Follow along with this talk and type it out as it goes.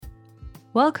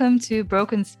Welcome to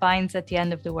Broken Spines at the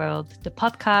End of the World, the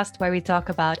podcast where we talk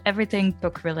about everything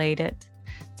book related.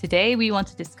 Today we want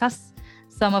to discuss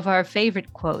some of our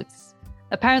favorite quotes.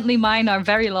 Apparently mine are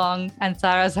very long and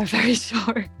Sarah's are very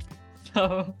short.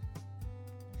 So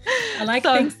I like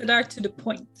things that are to the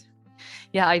point.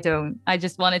 Yeah, I don't. I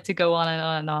just want it to go on and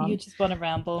on and on. You just want to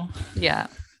ramble. Yeah,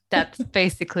 that's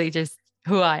basically just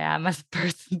who I am as a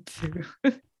person too.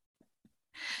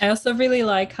 I also really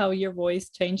like how your voice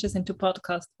changes into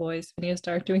podcast voice when you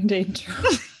start doing the intro.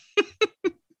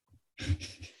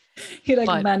 You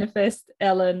manifest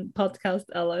Ellen, podcast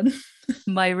Ellen.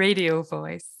 My radio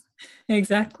voice.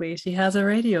 Exactly. She has a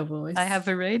radio voice. I have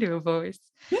a radio voice.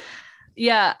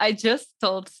 Yeah, I just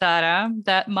told Sarah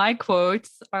that my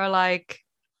quotes are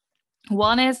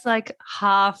one is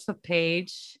half a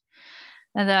page.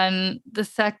 And then the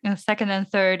second and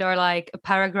third are a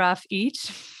paragraph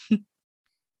each.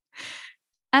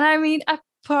 And I mean, I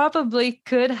probably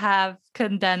could have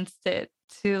condensed it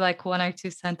to one or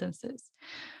two sentences.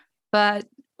 But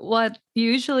what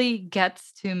usually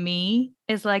gets to me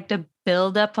is the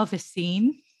buildup of a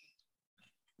scene.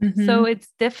 Mm-hmm. So it's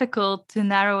difficult to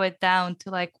narrow it down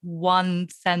to one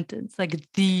sentence,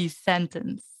 the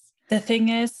sentence. The thing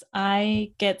is,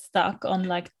 I get stuck on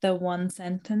the one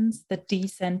sentence, the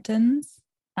sentence.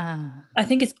 I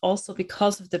think it's also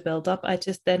because of the build-up. I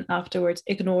just then afterwards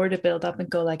ignore the build-up and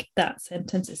go that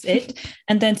sentence is it,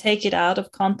 and then take it out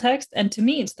of context. And to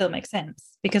me, it still makes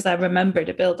sense because I remember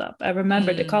the build-up. I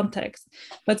remember the context.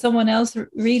 But someone else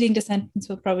reading the sentence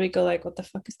will probably go what the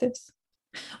fuck is this?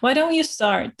 Why don't you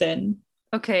start then?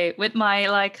 Okay, with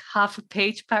my half a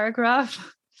page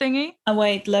paragraph thingy.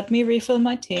 Wait, let me refill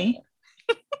my tea.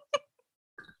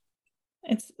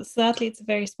 Sadly it's a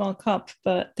very small cup,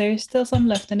 but there's still some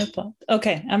left in the pot.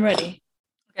 Okay, I'm ready.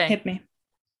 Okay. Hit me.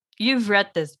 You've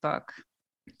read this book,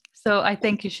 so I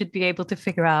think you should be able to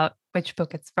figure out which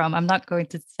book it's from. I'm not going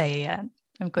to say yet.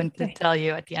 I'm going to tell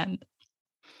you at the end.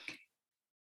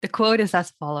 The quote is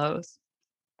as follows.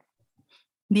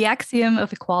 The axiom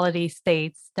of equality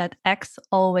states that X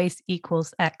always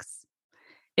equals X.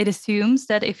 It assumes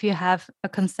that if you have a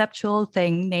conceptual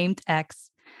thing named X,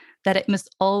 that it must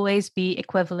always be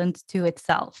equivalent to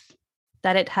itself,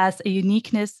 that it has a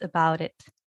uniqueness about it,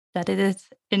 that it is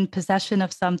in possession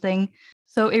of something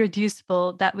so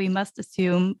irreducible that we must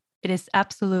assume it is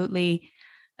absolutely,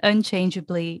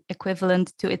 unchangeably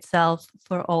equivalent to itself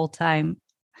for all time,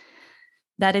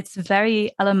 that its very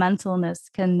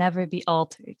elementalness can never be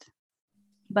altered.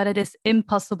 But it is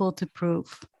impossible to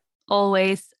prove.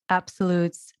 Always,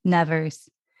 absolutes, nevers.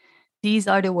 These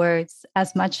are the words,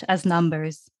 as much as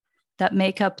numbers, that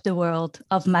make up the world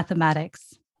of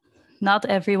mathematics. Not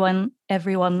everyone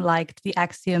liked the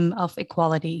axiom of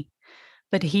equality,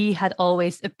 but he had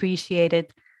always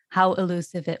appreciated how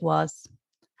elusive it was,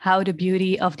 how the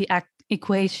beauty of the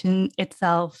equation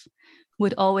itself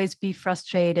would always be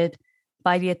frustrated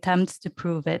by the attempts to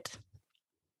prove it.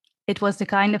 It was the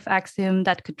kind of axiom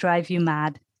that could drive you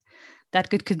mad, that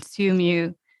could consume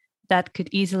you, that could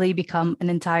easily become an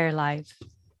entire life.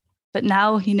 But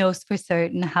now he knows for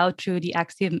certain how true the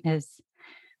axiom is,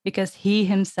 because he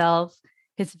himself,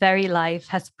 his very life,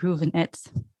 has proven it.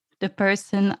 The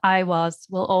person I was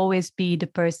will always be the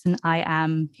person I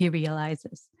am, he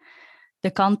realizes.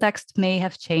 The context may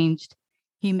have changed.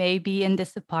 He may be in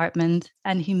this apartment,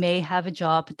 and he may have a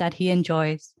job that he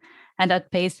enjoys and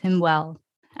that pays him well,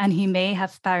 and he may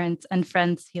have parents and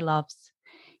friends he loves.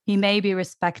 He may be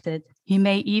respected. He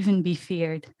may even be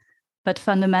feared. But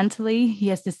fundamentally, he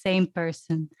is the same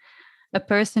person, a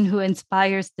person who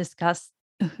inspires disgust,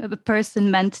 a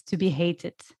person meant to be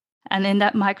hated. And in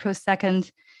that microsecond,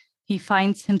 he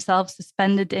finds himself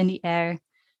suspended in the air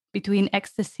between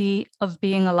ecstasy of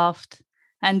being aloft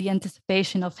and the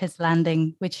anticipation of his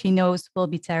landing, which he knows will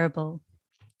be terrible.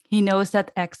 He knows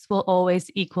that X will always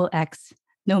equal X,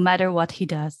 no matter what he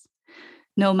does,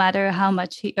 no matter how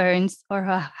much he earns or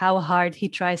how hard he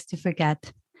tries to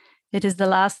forget. It is the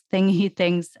last thing he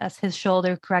thinks as his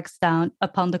shoulder cracks down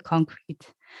upon the concrete,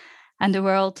 and the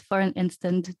world for an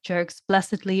instant jerks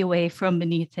blessedly away from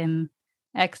beneath him.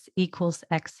 X equals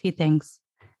X, he thinks.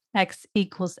 X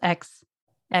equals X.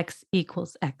 X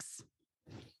equals X.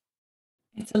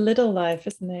 It's a Little Life,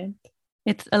 isn't it?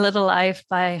 It's A Little Life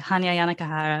by Hanya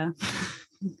Yanagihara.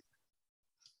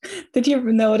 Did you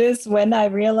notice when I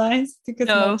realized? Because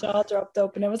my jaw dropped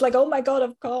open. I was like, oh my God,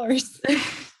 of course.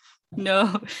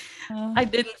 No, I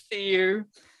didn't see you.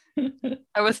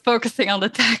 I was focusing on the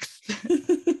text.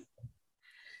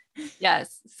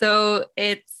 Yes, so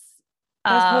it's...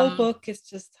 This whole book is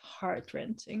just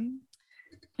heart-wrenching.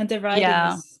 And the writing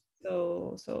is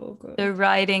So good. The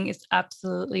writing is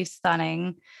absolutely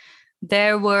stunning.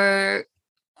 There were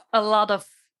a lot of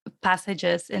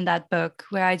passages in that book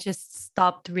where I just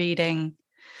stopped reading,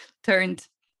 turned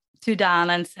to Dan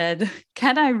and said,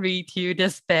 "Can I read you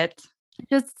this bit?"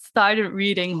 Just started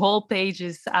reading whole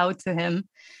pages out to him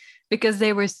because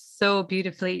they were so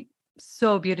beautifully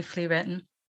written.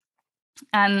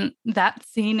 And that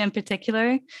scene in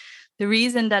particular, the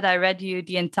reason that I read you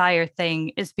the entire thing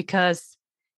is because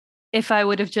if I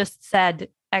would have just said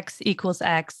X equals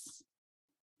X,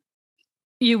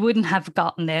 you wouldn't have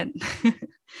gotten it.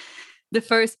 The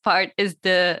first part is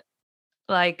the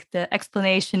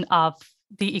explanation of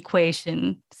the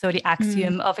equation. So the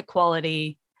axiom of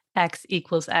equality, X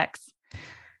equals X.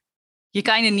 You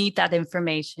kind of need that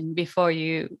information before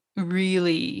you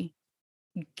really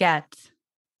get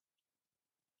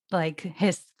like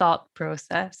his thought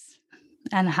process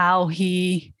and how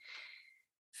he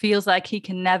feels like he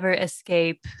can never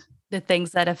escape the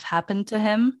things that have happened to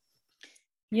him.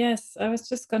 Yes, I was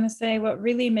just going to say what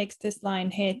really makes this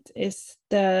line hit is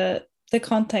the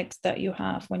context that you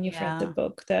have when you've read the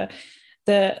book, the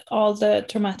all the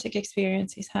traumatic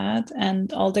experience he's had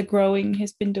and all the growing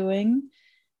he's been doing.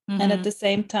 And at the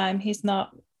same time, he's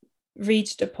not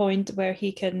reached a point where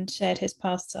he can shed his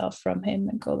past self from him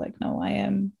and go like, no, I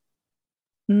am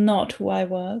not who I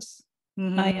was.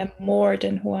 I am more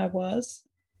than who I was.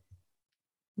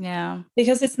 Yeah.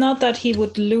 Because it's not that he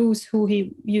would lose who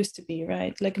he used to be,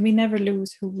 right? Like we never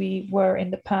lose who we were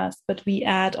in the past, but we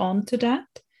add on to that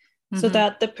so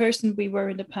that the person we were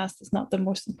in the past is not the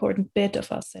most important bit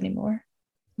of us anymore.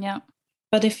 Yeah.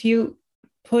 But if you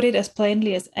put it as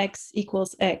plainly as X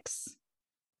equals X,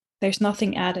 there's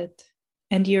nothing added.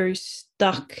 And you're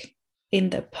stuck in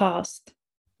the past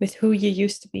with who you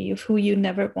used to be, of who you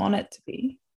never wanted to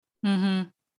be.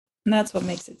 And that's what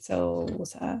makes it so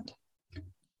sad.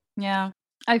 Yeah.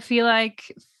 I feel like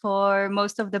for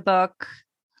most of the book,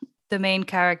 the main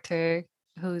character,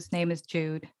 whose name is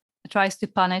Jude, tries to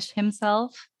punish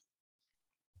himself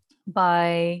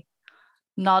by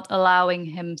not allowing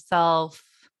himself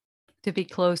to be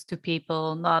close to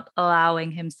people, not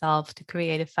allowing himself to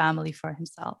create a family for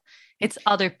himself. It's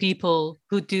other people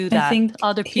who do that. I think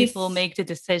other people make the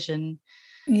decision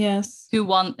to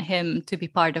want him to be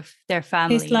part of their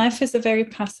family. His life is a very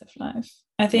passive life.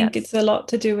 I think it's a lot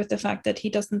to do with the fact that he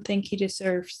doesn't think he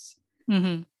deserves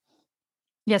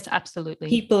yes, absolutely.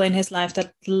 People in his life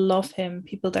that love him,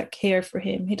 people that care for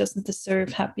him. He doesn't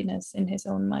deserve happiness in his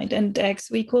own mind. And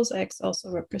X equals X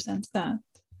also represents that,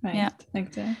 right? Yeah.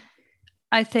 Like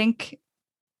I think,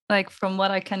 like from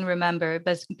what I can remember,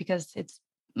 but because it's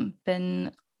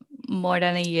been more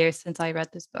than a year since I read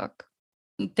this book,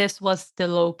 this was the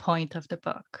low point of the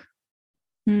book.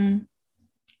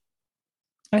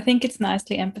 I think it's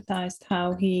nicely empathized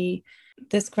how he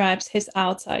describes his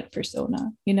outside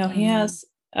persona. You know, he has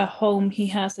a home, he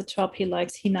has a job he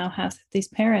likes, he now has these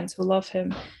parents who love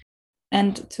him.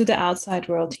 And to the outside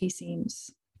world, he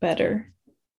seems better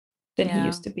than he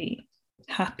used to be,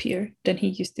 happier than he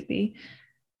used to be.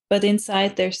 But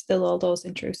inside, there's still all those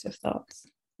intrusive thoughts.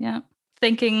 Yeah.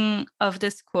 Thinking of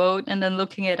this quote and then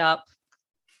looking it up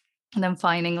and then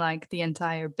finding like the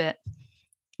entire bit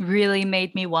really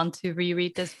made me want to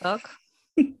reread this book.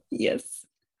 Yes.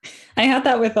 I had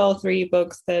that with all three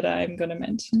books that I'm going to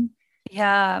mention.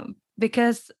 Yeah,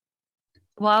 because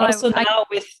while now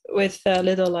with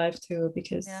Little Life too,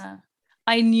 because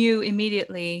I knew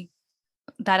immediately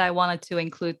that I wanted to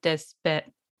include this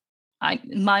bit.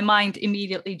 My mind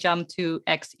immediately jumped to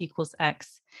X equals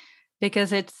X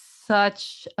because it's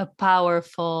such a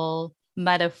powerful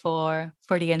metaphor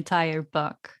for the entire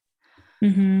book.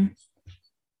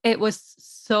 It was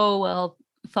so well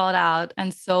thought out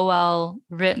and so well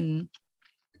written.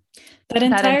 That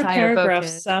entire paragraph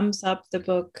sums up the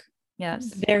book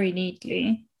very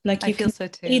neatly. Like you can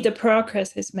see the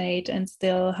progress is made and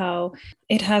still how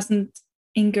it hasn't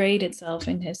ingrained itself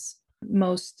in his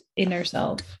most inner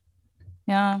self.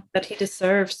 Yeah. That he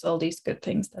deserves all these good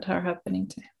things that are happening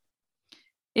to him.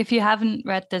 If you haven't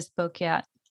read this book yet,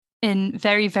 in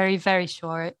very, very, very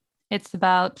short, it's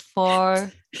about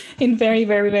 4... In very,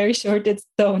 very, very short, it's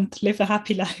Don't Live a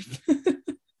Happy Life.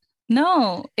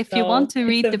 No, if you want to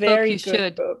read the book, you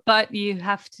should, but you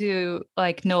have to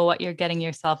like know what you're getting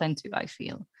yourself into, I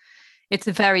feel. It's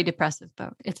a very depressive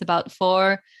book. It's about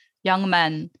 4 young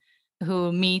men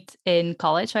who meet in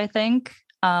college, I think,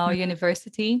 or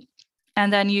university.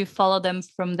 And then you follow them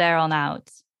from there on out.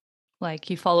 Like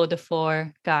you follow the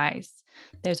 4 guys.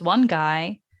 There's one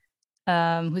guy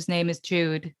whose name is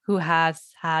Jude, who has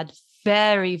had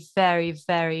very, very,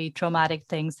 very traumatic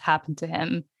things happen to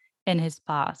him in his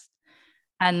past.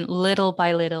 And little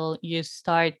by little, you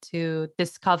start to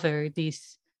discover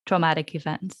these traumatic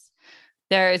events.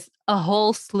 There's a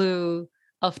whole slew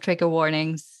of trigger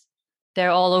warnings.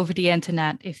 They're all over the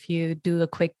internet. If you do a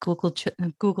quick Google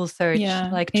search,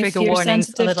 like if trigger you're warnings,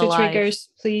 sensitive a little to life. triggers,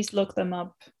 please look them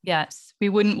up. Yes, we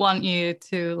wouldn't want you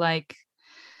to like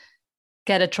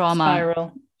get a trauma.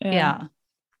 Spiral. Yeah.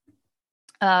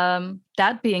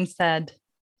 That being said,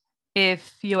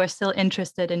 if you are still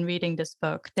interested in reading this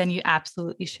book, then you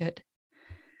absolutely should.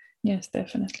 Yes,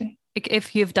 definitely.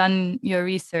 If you've done your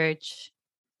research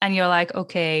and you're like,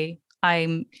 okay,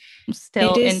 I'm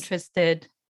still interested,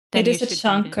 then it is a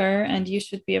chunker and you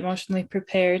should be emotionally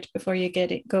prepared before you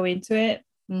go into it.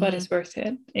 But it's worth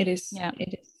it. It is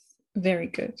very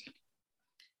good.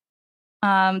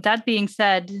 That being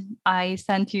said, I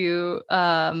sent you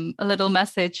a little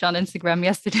message on Instagram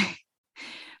yesterday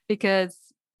because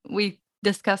we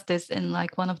discussed this in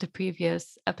like one of the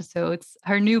previous episodes.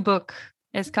 Her new book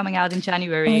is coming out in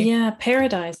January. Oh yeah,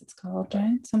 Paradise it's called,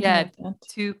 right? Something like that.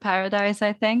 To Paradise,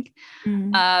 I think.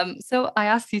 So I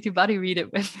asked you to buddy read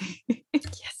it with me.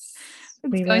 Yes.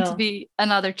 It's going to be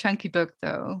another chunky book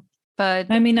though. But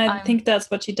I mean, I think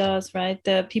that's what she does, right?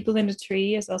 The People in the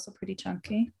Tree is also pretty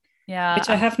chunky. Yeah. Which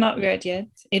I have not read yet.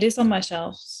 It is on my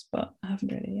shelves, but I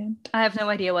haven't read it yet. I have no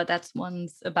idea what that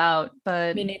one's about,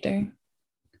 but me neither.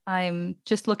 I'm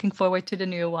just looking forward to the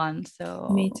new one. So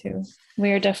me too.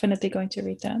 We are definitely going to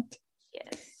read that.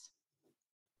 Yes.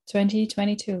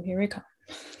 2022, here we come.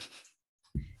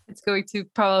 It's going to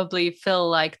probably fill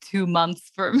like 2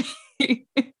 months for me.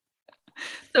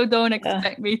 So don't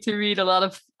expect me to read a lot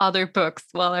of other books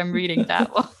while I'm reading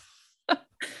that one.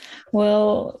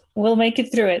 We'll make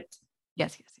it through it.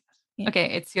 Yes. Yeah. Okay,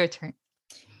 it's your turn.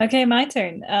 Okay, my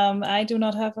turn. I do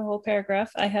not have a whole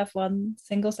paragraph. I have one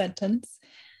single sentence.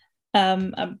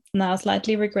 I'm now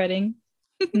slightly regretting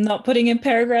not putting in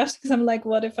paragraphs because I'm like,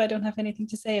 what if I don't have anything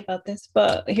to say about this?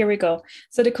 But here we go.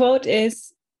 So the quote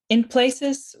is, "In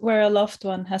places where a loved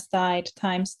one has died,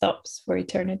 time stops for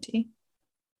eternity."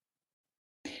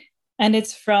 And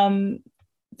it's from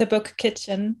the book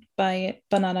Kitchen by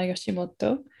Banana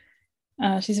Yoshimoto.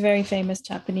 She's a very famous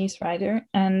Japanese writer,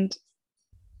 and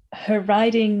her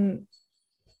writing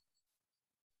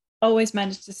always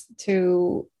manages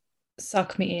to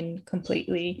suck me in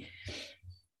completely.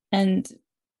 And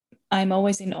I'm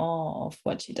always in awe of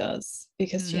what she does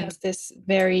because she has this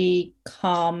very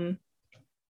calm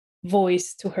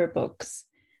voice to her books,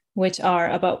 which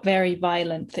are about very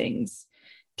violent things.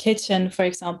 Kitchen, for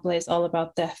example, is all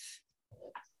about death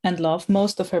and love.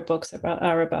 Most of her books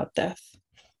are about death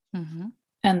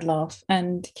and love.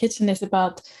 And Kitchen is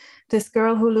about this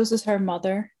girl who loses her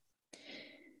mother.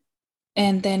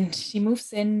 And then she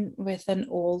moves in with an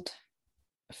old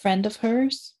friend of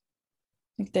hers.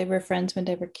 Like they were friends when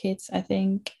they were kids, I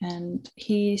think. And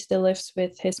he still lives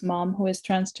with his mom, who is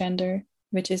transgender,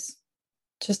 which is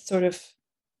just sort of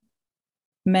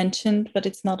mentioned, but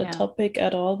it's not a topic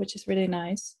at all, which is really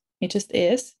nice. It just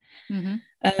is.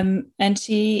 And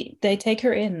they take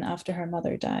her in after her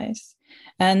mother dies.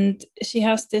 And she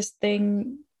has this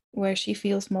thing where she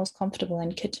feels most comfortable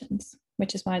in kitchens,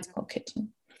 which is why it's called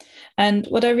Kitchen. And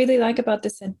what I really like about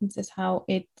this sentence is how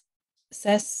it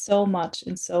says so much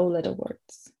in so little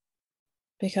words.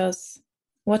 Because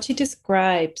what she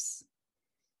describes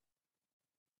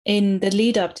in the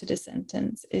lead up to the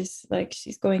sentence is like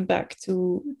she's going back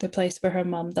to the place where her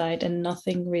mom died, and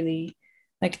nothing really,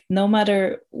 like no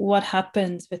matter what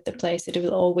happens with the place, it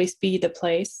will always be the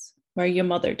place where your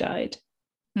mother died.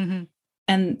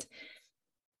 And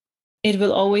it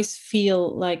will always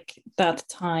feel like that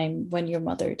time when your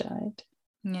mother died.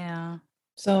 Yeah.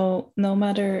 So no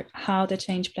matter how the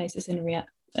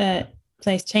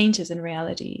place changes in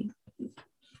reality,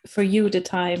 for you the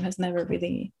time has never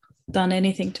really done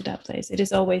anything to that place. It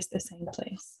is always the same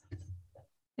place.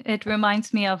 It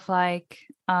reminds me of like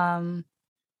the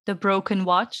broken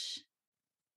watch.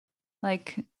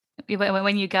 Like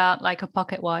when you got like a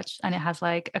pocket watch and it has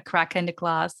like a crack in the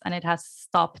glass and it has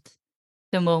stopped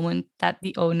the moment that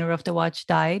the owner of the watch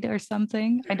died or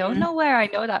something. I don't know where I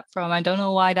know that from. I don't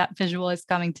know why that visual is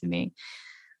coming to me.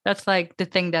 That's like the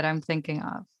thing that I'm thinking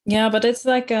of. Yeah, but it's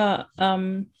like a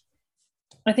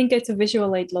I think it's a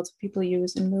visual aid lots of people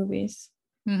use in movies.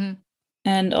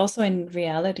 And also in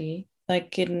reality.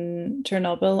 Like in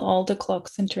Chernobyl, all the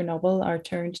clocks in Chernobyl are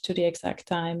turned to the exact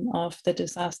time of the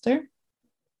disaster.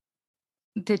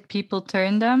 Did people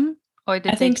turn them? Or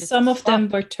did I think some of them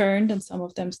were turned and some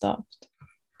of them stopped.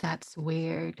 That's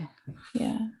weird.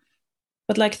 Yeah.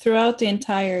 But like throughout the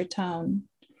entire town,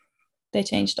 they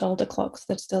changed all the clocks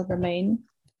that still remain.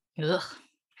 Ugh.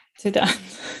 to that.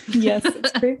 Yes,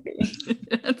 it's creepy.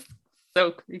 It's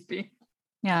so creepy.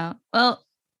 Yeah. Well,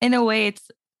 in a way,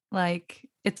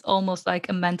 it's almost like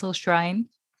a mental shrine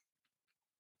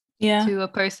to a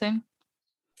person.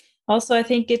 Also, I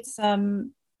think it's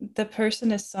the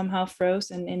person is somehow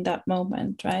frozen in that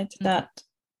moment, right? Mm-hmm. That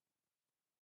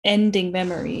ending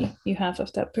memory you have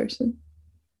of that person.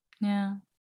 Yeah.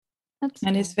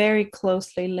 And it's very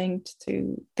closely linked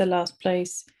to the last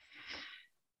place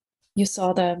you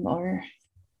saw them or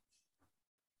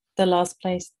the last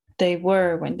place they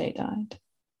were when they died.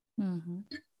 Mm-hmm.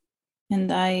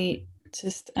 And I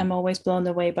just am always blown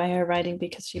away by her writing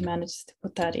because she manages to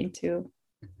put that into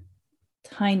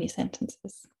tiny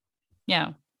sentences.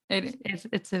 Yeah,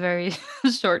 it's a very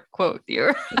short quote.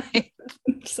 You're right.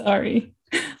 Sorry.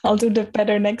 I'll do the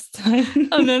better next time.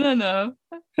 Oh, no.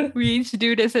 We each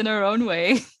do this in our own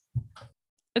way.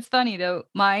 It's funny though.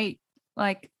 My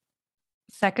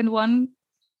second one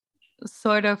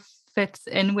sort of fits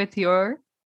in with your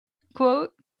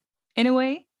quote in a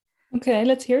way. Okay,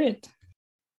 let's hear it.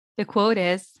 The quote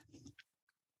is,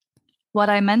 "What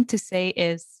I meant to say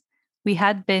is, we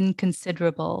had been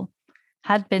considerable,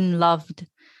 had been loved,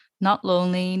 not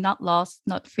lonely, not lost,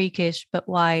 not freakish, but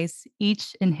wise,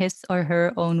 each in his or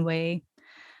her own way.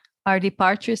 Our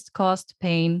departures caused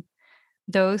pain.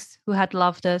 Those who had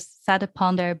loved us sat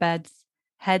upon their beds,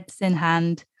 heads in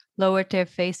hand, lowered their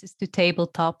faces to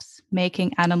tabletops,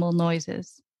 making animal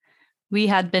noises. We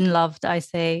had been loved, I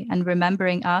say, and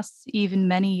remembering us, even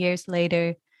many years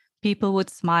later, people would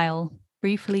smile,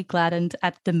 briefly gladdened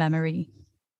at the memory."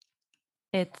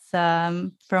 It's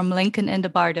from Lincoln in the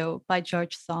Bardo by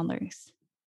George Saunders.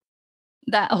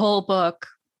 That whole book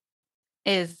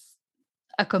is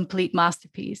a complete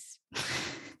masterpiece.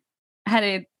 And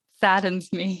it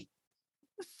saddens me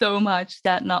so much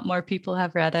that not more people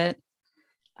have read it.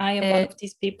 I am one of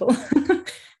these people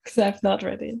because I've not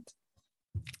read it.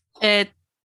 It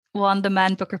won the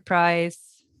Man Booker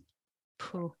Prize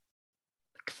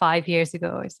 5 years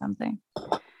ago or something.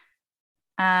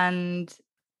 And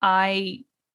I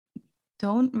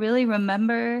don't really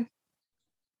remember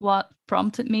what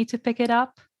prompted me to pick it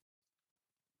up.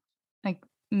 Like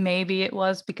maybe it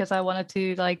was because I wanted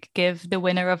to give the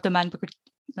winner of the Man Booker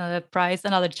Prize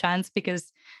another chance,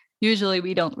 because usually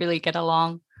we don't really get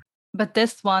along. But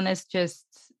this one is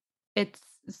it's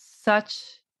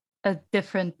such a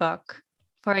different book.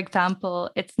 For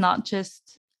example, it's not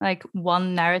just like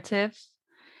one narrative,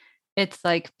 it's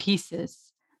like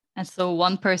pieces. And so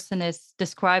one person is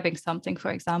describing something,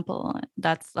 for example,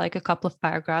 that's like a couple of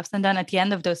paragraphs. And then at the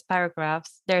end of those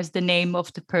paragraphs, there's the name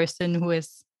of the person who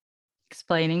is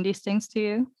explaining these things to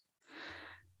you.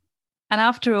 And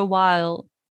after a while,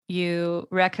 you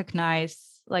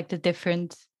recognize like the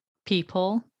different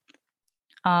people.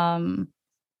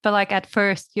 But like at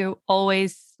first, you're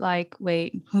always like,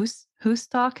 wait, who's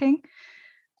talking?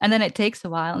 And then it takes a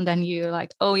while, and then you're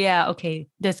like, oh yeah, okay,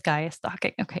 this guy is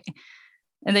talking, okay.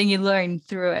 And then you learn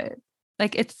through it.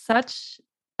 Like it's such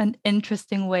an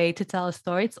interesting way to tell a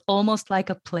story. It's almost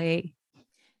like a play.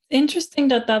 Interesting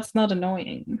that that's not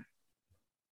annoying.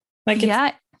 Like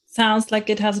it sounds like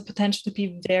it has a potential to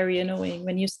be very annoying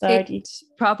when you start each.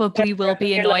 Probably will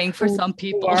be annoying for some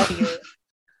people.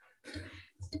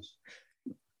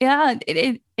 Yeah,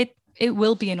 it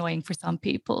will be annoying for some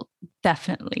people,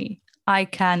 definitely. I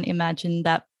can imagine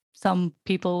that some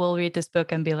people will read this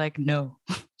book and be like, no,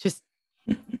 just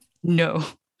no.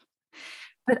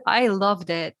 But I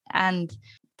loved it. And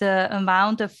the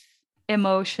amount of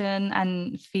emotion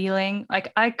and feeling,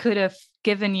 like I could have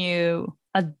given you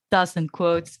a dozen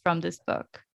quotes from this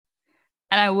book,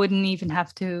 and I wouldn't even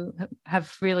have to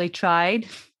have really tried.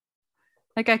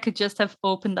 Like I could just have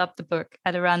opened up the book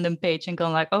at a random page and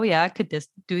gone like, oh yeah, I could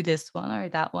do this one or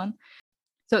that one.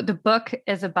 So the book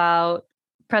is about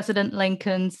President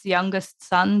Lincoln's youngest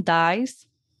son dies.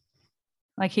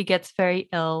 Like he gets very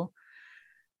ill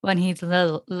when he's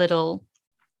little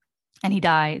and he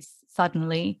dies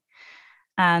suddenly.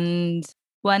 And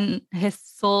when his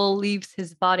soul leaves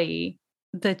his body,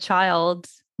 the child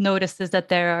notices that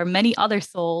there are many other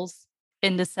souls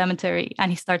in the cemetery,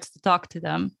 and he starts to talk to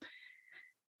them.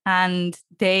 And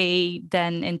they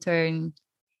then in turn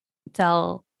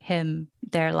tell him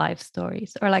their life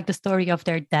stories, or like the story of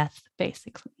their death,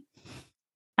 basically.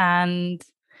 And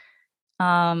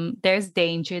there's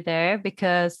danger there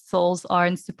because souls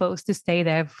aren't supposed to stay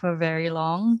there for very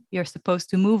long. You're supposed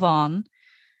to move on,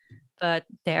 but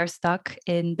they're stuck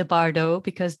in the Bardo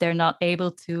because they're not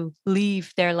able to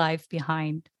leave their life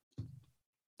behind.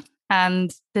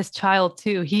 And this child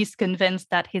too, he's convinced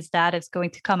that his dad is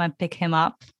going to come and pick him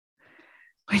up,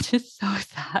 which is so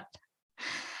sad.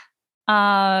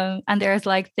 And there's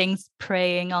like things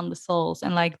preying on the souls,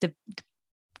 and like the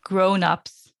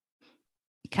grown-ups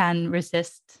can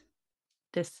resist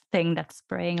this thing that's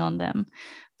preying on them,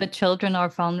 but children are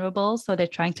vulnerable, so they're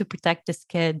trying to protect this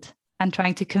kid and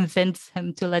trying to convince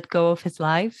him to let go of his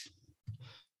life.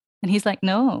 And he's like,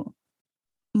 no,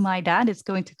 my dad is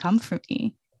going to come for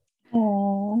me.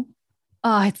 Oh,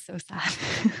 it's so sad.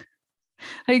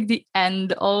 Like the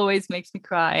end always makes me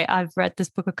cry. I've read this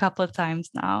book a couple of times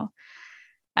now,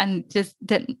 and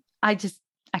I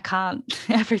can't.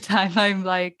 Every time I'm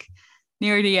like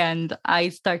near the end, I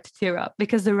start to tear up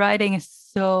because the writing is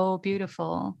so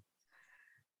beautiful.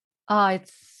 Oh,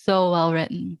 it's so well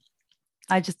written.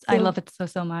 I love it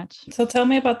so much. So tell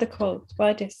me about the quote.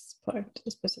 Why this part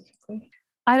specifically?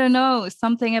 I don't know,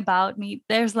 something about me.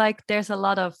 There's a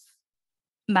lot of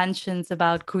mentions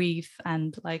about grief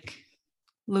and like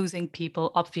losing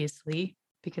people, obviously,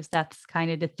 because that's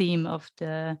kind of the theme of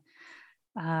the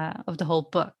whole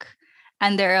book.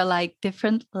 And there are like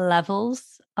different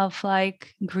levels of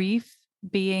like grief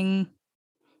being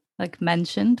like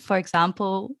mentioned. For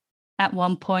example, at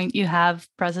one point you have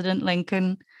President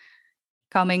Lincoln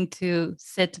coming to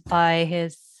sit by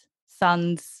his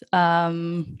son's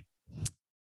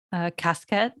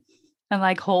casket and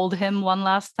like hold him one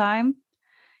last time.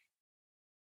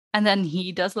 And then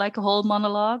he does like a whole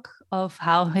monologue of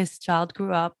how his child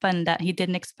grew up and that he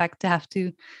didn't expect to have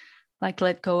to like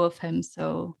let go of him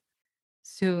so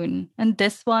soon. And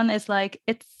this one is like,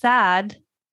 it's sad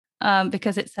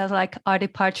because it says like, our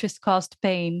departures caused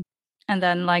pain. And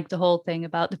then like the whole thing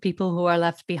about the people who are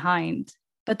left behind.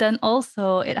 But then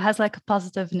also it has like a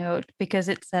positive note because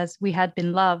it says we had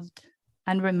been loved,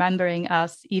 and remembering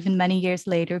us even many years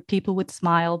later, people would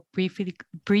smile,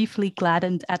 briefly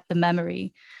gladdened at the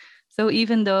memory. So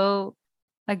even though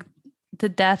like the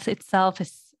death itself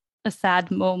is a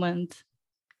sad moment,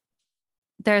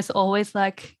 there's always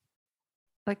like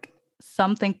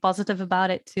something positive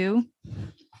about it too,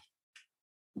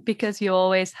 because you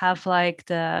always have like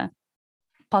the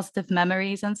positive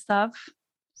memories and stuff.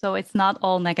 So it's not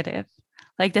all negative.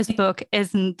 Like this book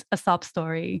isn't a sob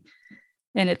story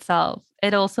in itself.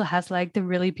 It also has like the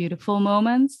really beautiful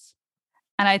moments.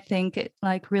 And I think it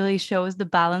like really shows the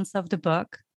balance of the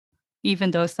book,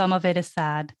 even though some of it is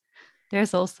sad.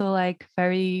 There's also like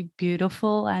very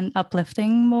beautiful and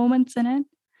uplifting moments in it.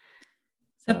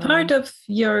 So, a part of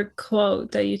your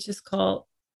quote that you just call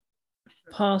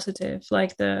positive,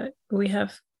 like we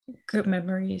have good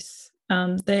memories.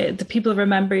 The people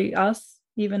remember us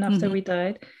even after we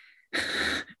died.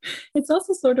 It's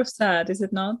also sort of sad, is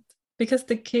it not? Because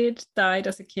the kid died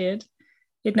as a kid.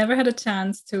 It never had a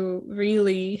chance to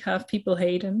really have people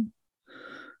hate him.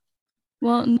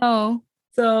 Well, no.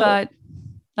 But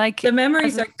like the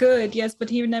memories are good, yes, but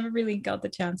he never really got the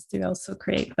chance to also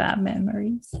create bad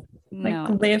memories. No.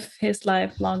 Like live his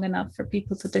life long enough for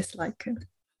people to dislike it.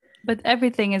 But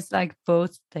everything is like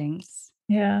both things.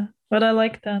 Yeah, but I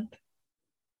like that.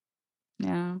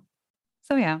 Yeah.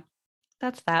 So yeah,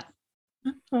 that's that.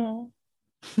 Oh.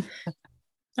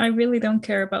 I really don't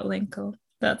care about Lincoln.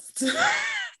 That's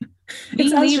it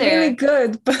sounds really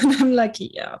good, but I'm like,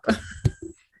 yeah.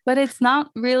 But it's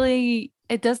not really,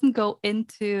 it doesn't go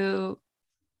into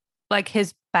like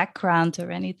his background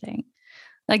or anything.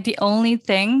 Like the only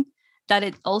thing that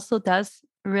it also does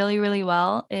really, really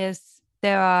well is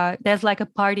there's like a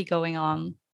party going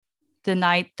on the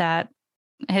night that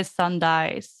his son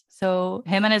dies. So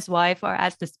him and his wife are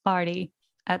at this party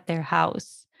at their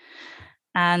house,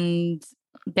 and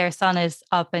their son is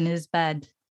up in his bed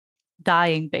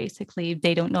dying, basically.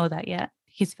 They don't know that yet.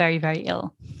 He's very, very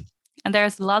ill. And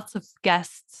there's lots of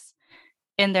guests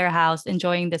in their house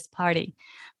enjoying this party,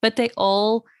 but they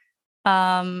all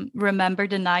remember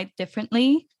the night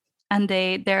differently. And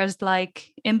there's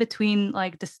like in between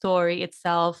like the story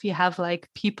itself, you have like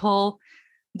people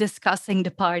discussing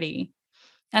the party.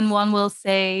 And one will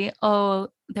say, oh,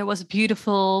 there was a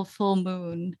beautiful full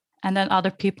moon. And then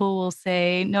other people will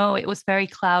say, no, it was very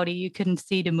cloudy. You couldn't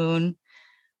see the moon,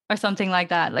 or something like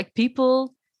that. Like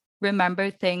people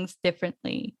remember things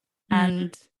differently. Mm-hmm.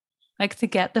 And like to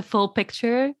get the full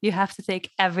picture, you have to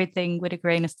take everything with a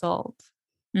grain of salt.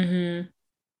 Mm-hmm.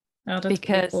 Oh, that's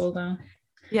because cool, though.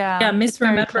 Yeah,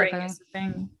 misremembering is the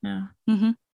thing. Yeah.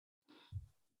 Mm-hmm.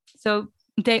 So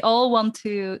they all want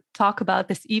to talk about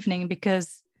this evening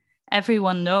because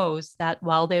everyone knows that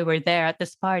while they were there at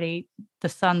this party, the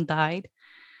son died.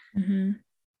 Mm-hmm.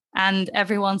 And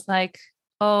everyone's like,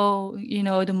 oh,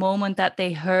 the moment that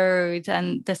they heard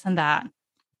and this and that.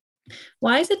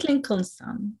 Why is it Lincoln's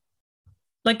son?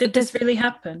 Like, did this really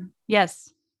happen?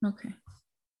 Yes. Okay.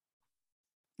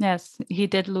 Yes, he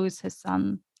did lose his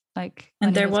son. like And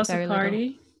when he there was was a very little.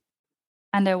 party.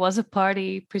 And there was a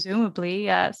party, presumably,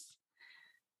 yes.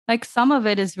 Like some of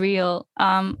it is real.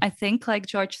 I think like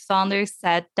George Saunders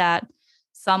said that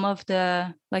some of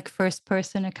the like first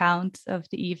person accounts of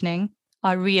the evening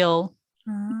are real,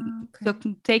 so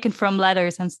taken from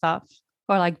letters and stuff,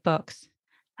 or like books.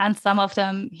 And some of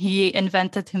them he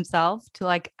invented himself to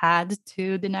like add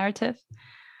to the narrative.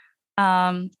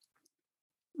 But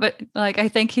like I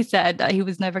think he said that he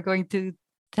was never going to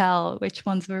tell which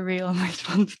ones were real and which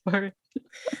ones were.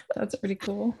 That's pretty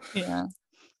cool. Yeah.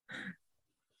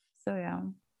 So yeah.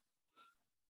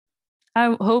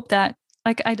 I hope that,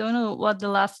 like, I don't know what the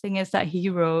last thing is that he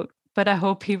wrote, but I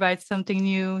hope he writes something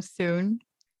new soon.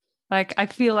 Like, I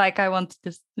feel like I want to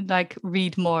just like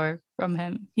read more from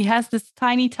him. He has this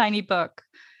tiny, tiny book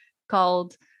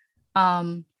called,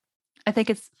 I think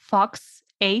it's Fox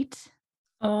 8.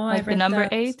 Oh, like the number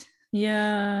that. 8.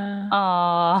 Yeah.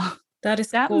 Oh, that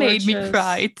is that gorgeous. made me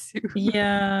cry too.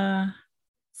 Yeah.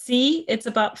 See, it's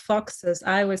about foxes.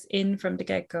 I was in from the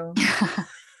get-go.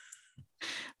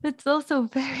 It's also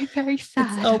very, very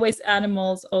sad. It's always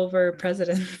animals over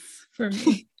presidents for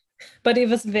me. But it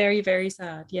was very, very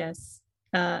sad, yes.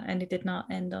 And it did not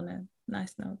end on a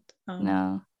nice note.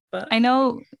 No. But I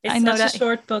know such a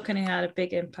short book and it had a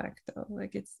big impact though.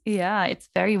 Like it's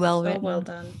very well written. Well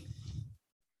done.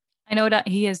 I know that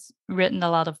he has written a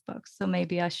lot of books, so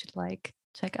maybe I should like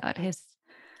check out his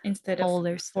instead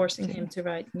of forcing him to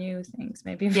write new things.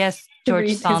 Maybe yes,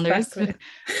 George Saunders,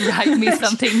 write me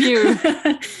something new.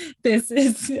 This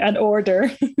is an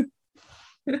order.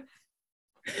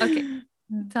 Okay,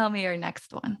 tell me your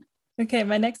next one. Okay,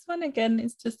 my next one again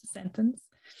is just a sentence.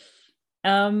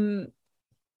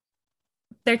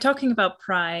 They're talking about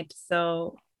pride,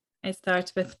 so it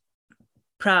starts with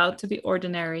proud to be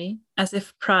ordinary, as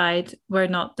if pride were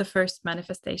not the first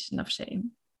manifestation of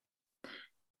shame.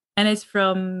 And it's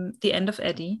from The End of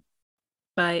Eddie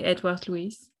by Edouard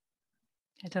Louis.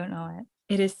 I don't know it.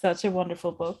 It is such a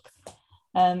wonderful book.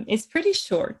 It's pretty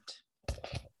short,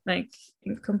 like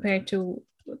compared to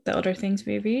the other things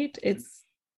we read. It's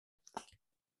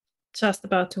just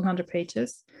about 200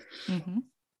 pages. Mm-hmm.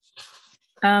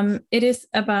 It is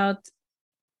about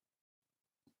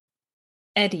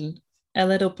Eddie, a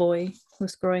little boy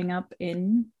who's growing up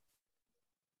in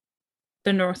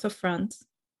the north of France.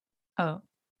 Oh.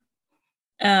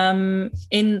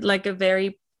 In like a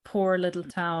very poor little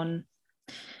town.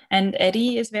 And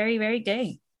Eddie is very, very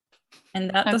gay. And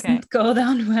that doesn't go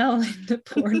down well in the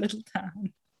poor little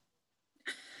town.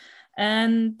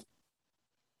 And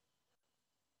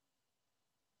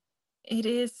it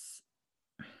is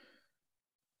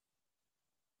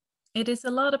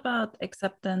a lot about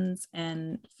acceptance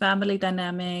and family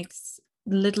dynamics,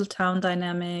 little town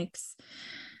dynamics.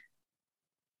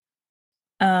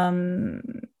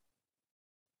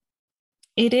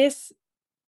 It is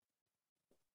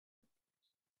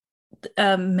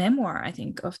a memoir, I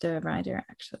think, of the writer,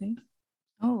 actually.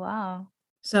 Oh, wow.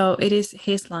 So it is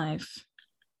his life,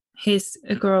 his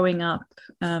growing up.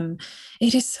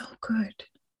 It is so good.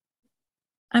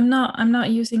 I'm not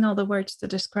using all the words to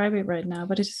describe it right now,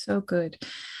 but it is so good.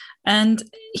 And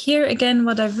here again,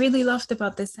 what I really loved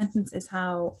about this sentence is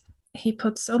how he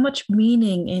put so much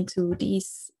meaning into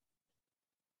these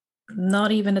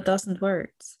not even a dozen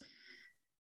words.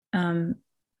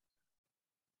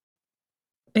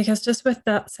 Because just with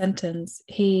that sentence,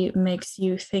 he makes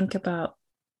you think about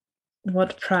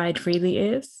what pride really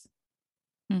is.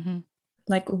 Mm-hmm.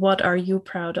 Like, what are you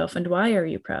proud of and why are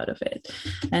you proud of it?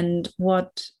 And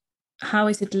how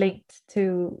is it linked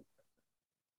to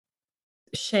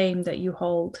shame that you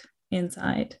hold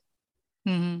inside?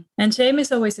 Mm-hmm. And shame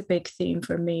is always a big theme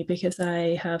for me because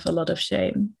I have a lot of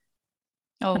shame.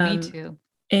 Oh, me too.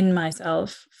 In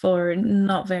myself for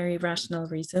not very rational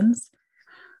reasons.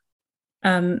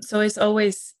 So it's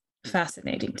always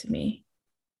fascinating to me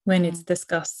when it's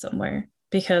discussed somewhere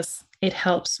because it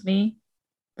helps me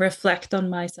reflect on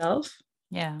myself.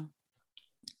 Yeah.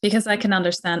 Because I can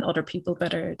understand other people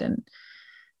better than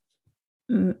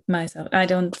myself. I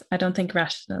don't think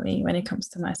rationally when it comes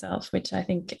to myself, which I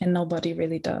think nobody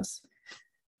really does.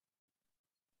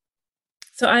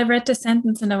 So I read the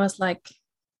sentence and I was like,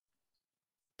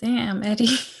 damn,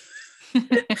 Eddie,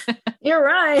 you're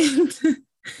right.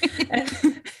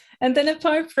 and then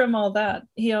apart from all that,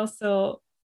 he also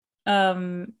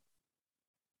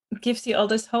gives you all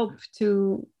this hope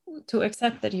to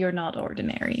accept that you're not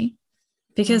ordinary,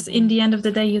 because in the end of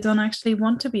the day, you don't actually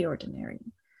want to be ordinary.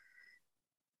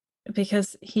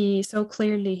 Because he so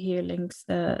clearly here links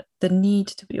the need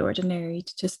to be ordinary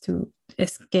just to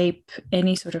escape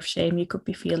any sort of shame you could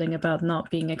be feeling about not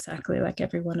being exactly like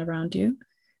everyone around you.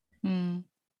 Mm.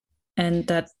 And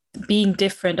that being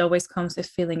different always comes with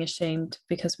feeling ashamed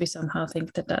because we somehow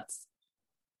think that that's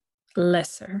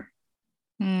lesser.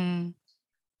 Mm.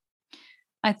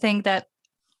 I think that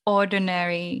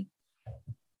ordinary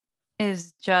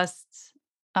is just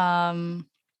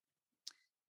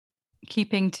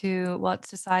keeping to what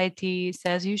society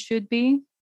says you should be.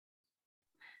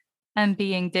 And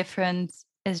being different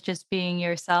is just being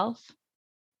yourself.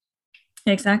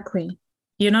 Exactly.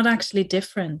 You're not actually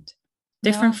different.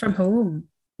 Different from whom?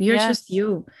 You're just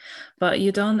you, but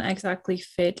you don't exactly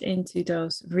fit into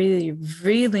those really,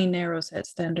 really narrow set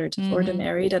standards of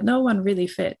ordinary that no one really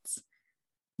fits.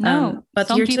 No, but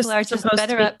some you're people just are just supposed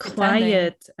better to be at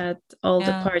quiet at all the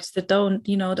Yeah. parts that don't,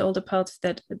 all the parts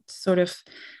that sort of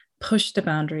push the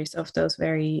boundaries of those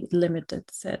very limited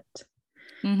set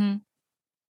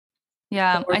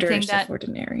Yeah, I orders think that of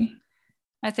ordinary.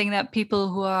 I think that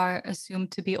people who are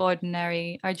assumed to be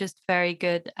ordinary are just very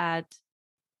good at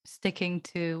sticking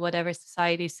to whatever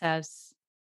society says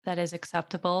that is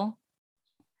acceptable.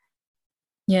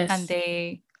 Yes. And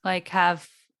they like have,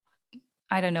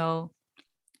 I don't know,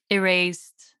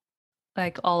 erased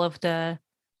like all of the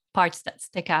parts that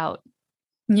stick out.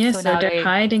 Yes, so or they're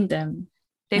hiding them.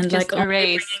 They've and just like only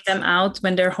erased bringing them out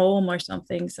when they're home or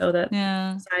something, so that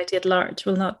Yeah. society at large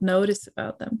will not notice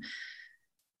about them.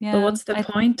 Yeah. But what's the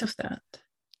point of that?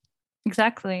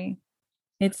 Exactly.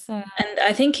 It's and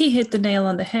I think he hit the nail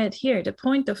on the head here. The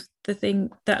point of the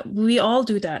thing that we all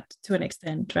do that to an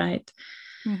extent, right?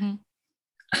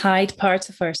 Hide parts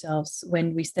of ourselves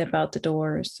when we step out the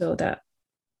door so that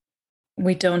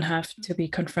we don't have to be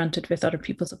confronted with other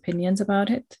people's opinions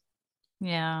about it.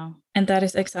 Yeah. And that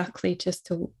is exactly just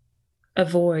to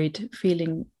avoid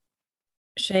feeling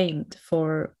shamed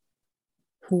for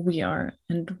who we are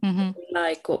and what we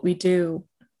like, what we do,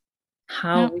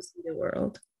 how we see the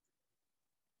world.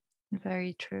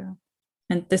 Very true.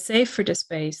 And the safer the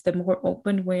space, the more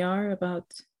open we are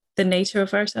about the nature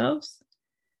of ourselves.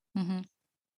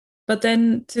 But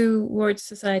then towards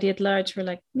society at large, we're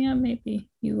like, yeah, maybe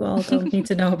you all don't need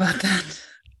to know about that.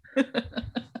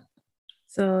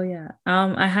 So yeah,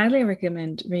 I highly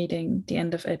recommend reading The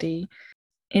End of Eddie.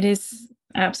 It is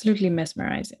absolutely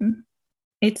mesmerizing.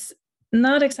 It's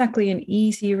not exactly an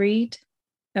easy read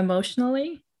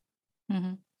emotionally.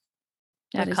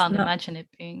 I can't imagine it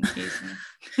being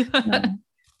easy. No.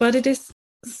 But it is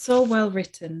so well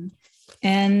written.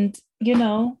 And,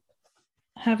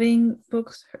 having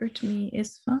books hurt me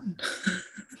is fun.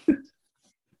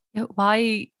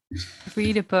 Why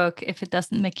read a book if it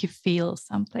doesn't make you feel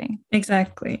something?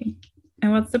 Exactly.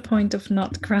 And what's the point of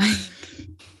not crying?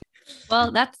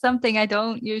 Well, that's something I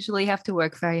don't usually have to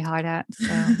work very hard at.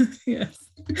 So yes.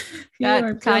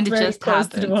 That kind of just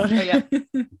happens. Oh, yeah.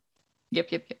 Yep.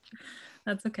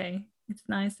 That's okay. It's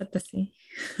nice at the sea.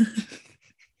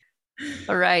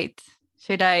 All right.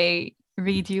 Should I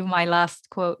read you my last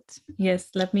quote? Yes,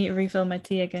 let me refill my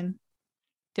tea again.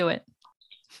 Do it.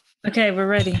 Okay, we're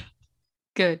ready.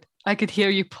 Good. I could hear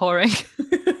you pouring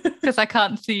because I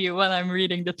can't see you when I'm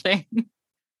reading the thing.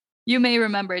 You may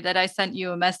remember that I sent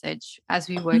you a message as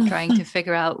we were trying to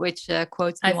figure out which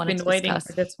quotes you wanted to discuss. I've been waiting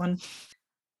for this one.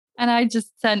 And I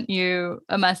just sent you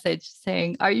a message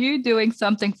saying, are you doing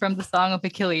something from the Song of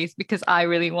Achilles? Because I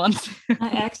really want to. I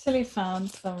actually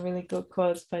found some really good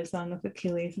quotes by Song of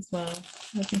Achilles as well.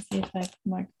 Let me see if I've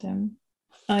marked them.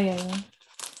 Oh, yeah.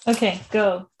 Okay,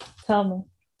 go. Tell me.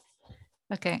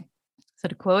 Okay. So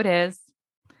the quote is,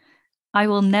 I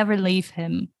will never leave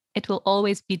him. It will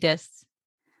always be this.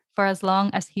 For as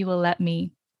long as he will let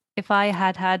me. If I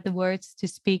had had the words to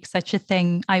speak such a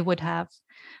thing, I would have.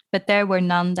 But there were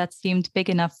none that seemed big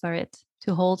enough for it,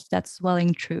 to hold that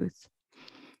swelling truth.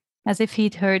 As if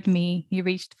he'd heard me, he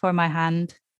reached for my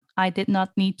hand. I did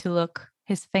not need to look.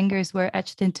 His fingers were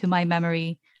etched into my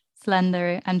memory,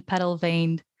 slender and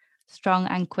petal-veined, strong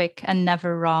and quick and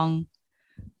never wrong.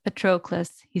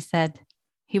 Patroclus, he said,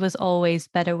 he was always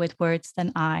better with words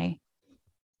than I.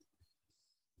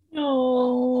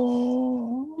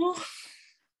 Oh.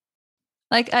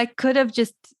 Like I could have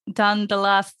just done the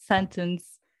last sentence.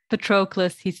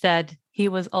 Patroclus, he said, he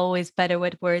was always better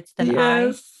with words than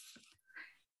I.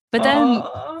 But then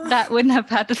that wouldn't have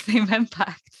had the same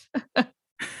impact.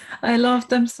 I love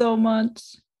them so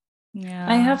much. Yeah.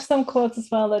 I have some quotes as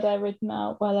well that I've written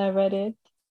out while I read it.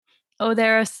 Oh,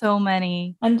 there are so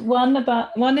many. And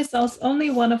one is also, only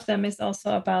one of them is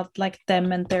also about like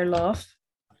them and their love.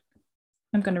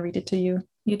 I'm going to read it to you.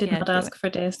 You did not ask for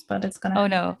this, but it's going to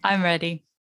happen. No, I'm ready.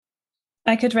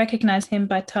 I could recognize him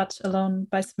by touch alone,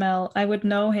 by smell. I would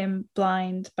know him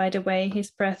blind by the way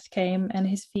his breath came and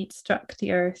his feet struck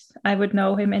the earth. I would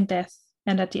know him in death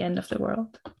and at the end of the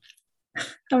world.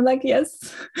 I'm like,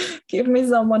 yes, give me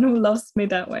someone who loves me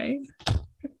that way.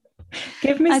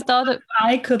 Give me someone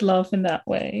I could love in that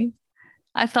way.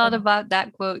 I thought about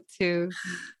that quote too.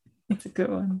 It's a good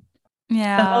one.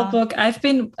 Yeah. The whole book. I've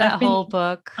been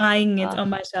book eyeing it on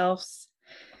my shelves.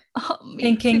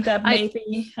 Thinking that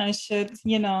maybe I should,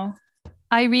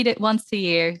 I read it once a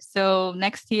year. So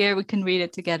next year we can read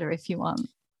it together if you want.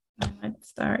 I might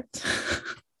start.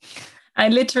 I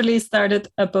literally started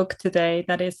a book today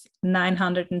that is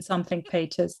 900 and something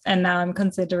pages. And now I'm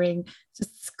considering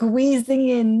just squeezing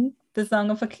in the Song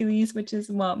of Achilles, which is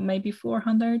what, maybe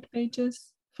 400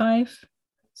 pages, 5,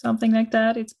 something like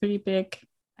that. It's pretty big.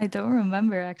 I don't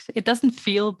remember, actually. It doesn't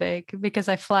feel big because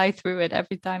I fly through it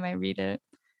every time I read it.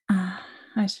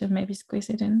 I should maybe squeeze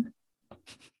it in.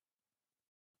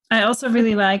 I also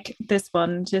really like this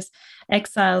one. Just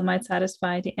exile might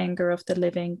satisfy the anger of the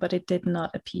living, but it did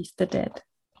not appease the dead.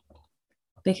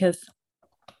 Because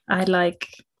I like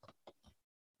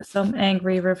some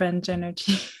angry revenge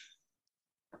energy,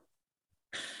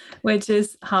 which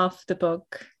is half the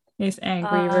book is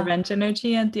angry revenge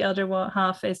energy, and the other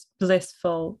half is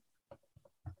blissful,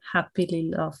 happily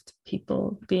loved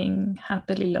people being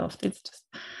happily loved. It's just,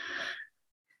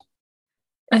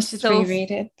 I should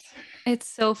reread it. It's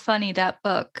so funny, that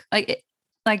book.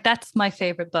 Like that's my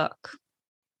favorite book.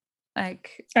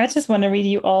 Like, I just want to read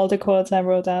you all the quotes I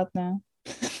wrote out now.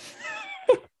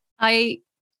 I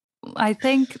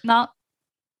think not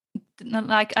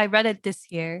like I read it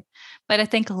this year, but I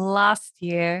think last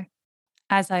year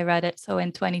as I read it, so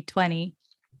in 2020,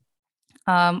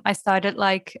 I started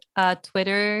like a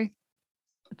Twitter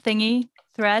thingy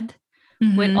thread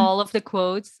with all of the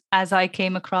quotes as I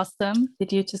came across them.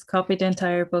 Did you just copy the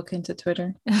entire book into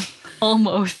Twitter?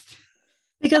 Almost.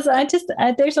 Because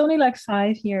there's only like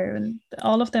 5 here and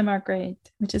all of them are great,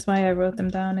 which is why I wrote them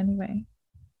down anyway.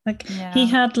 Like, he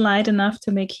had light enough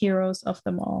to make heroes of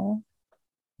them all.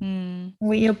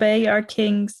 We obey our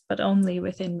kings, but only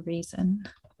within reason.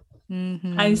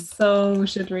 I so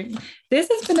should read. This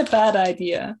has been a bad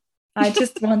idea. I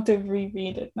just want to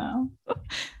reread it now.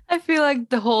 I feel like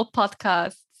the whole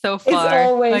podcast so far, it's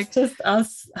always like, just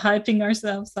us hyping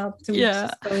ourselves up to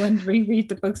just go and reread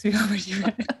the books we already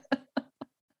read.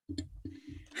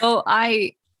 Oh,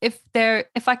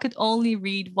 if I could only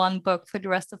read one book for the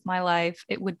rest of my life,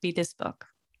 it would be this book.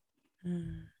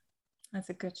 That's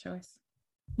a good choice.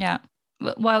 Yeah,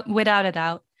 well, without a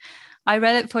doubt. I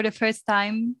read it for the first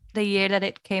time the year that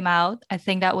it came out. I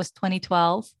think that was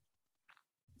 2012.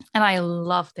 And I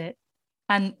loved it.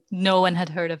 And no one had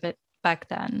heard of it back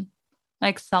then.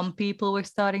 Like, some people were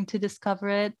starting to discover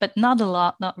it, but not a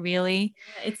lot, not really.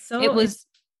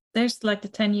 There's like the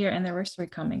 10-year anniversary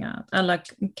coming out.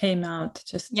 Came out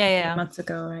just a few months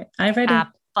ago, right? I read it. I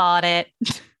bought it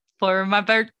for my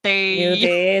birthday. You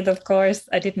did, of course.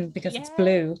 I didn't because it's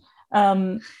blue.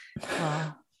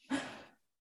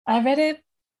 I read it,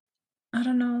 I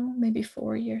don't know, maybe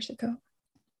 4 years ago.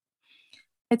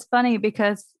 It's funny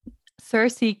because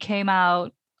Circe came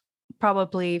out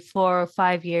probably 4 or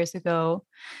 5 years ago.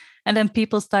 And then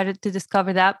people started to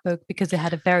discover that book because it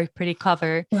had a very pretty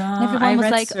cover. Well, everyone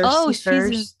was like, Circe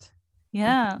first.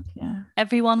 Yeah.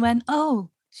 Everyone went, oh,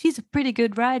 she's a pretty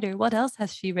good writer. What else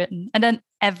has she written? And then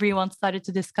everyone started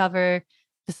to discover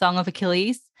the Song of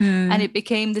Achilles. And it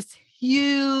became this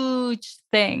huge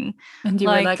thing. And you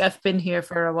were like, I've been here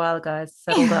for a while, guys.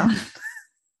 Settle down.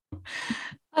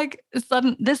 Like,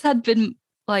 this had been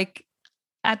like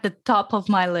at the top of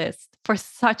my list for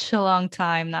such a long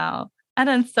time now. And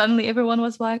then suddenly everyone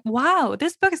was like, wow,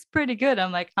 this book is pretty good.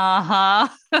 I'm like,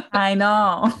 I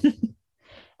know.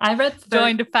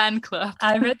 Join the fan club.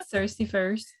 I read Circe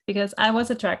first because I was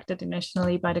attracted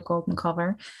initially by the golden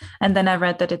cover. And then I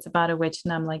read that it's about a witch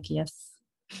and I'm like, yes,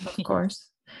 of course.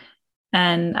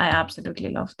 And I absolutely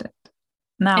loved it.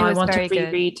 Now I want to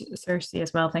reread Circe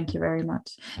as well. Thank you very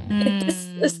much. It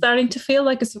is starting to feel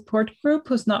like a support group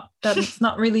that's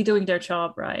not really doing their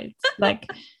job right.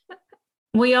 Like,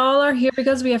 we all are here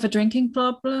because we have a drinking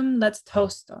problem. Let's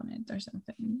toast on it or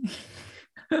something.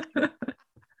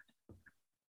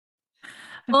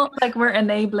 Well, like we're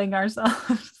enabling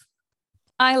ourselves.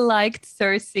 I liked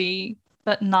Circe,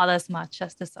 but not as much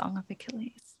as the Song of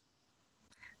Achilles.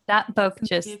 That book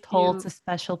just holds a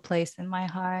special place in my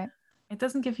heart. It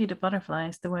doesn't give you the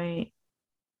butterflies the way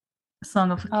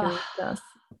Song of Achilles does.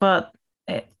 But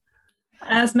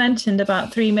as mentioned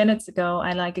about 3 minutes ago,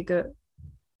 I like a good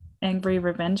angry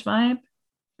revenge vibe.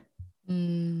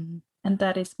 And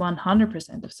that is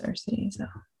 100% of Circe. So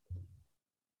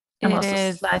I'm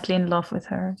also slightly in love with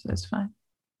her, so it's fine.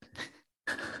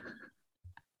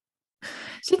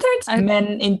 She turns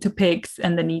men into pigs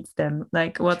and then eats them.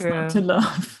 Like, what's not to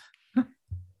love?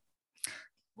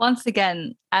 Once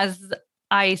again, as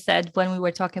I said when we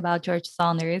were talking about George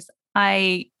Saunders,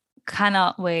 I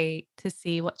cannot wait to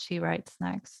see what she writes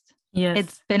next. Yes.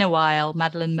 It's been a while.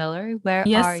 Madeline Miller, where are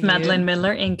you? Yes, Madeline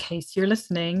Miller, in case you're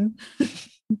listening.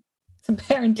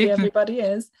 Apparently everybody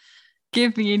is.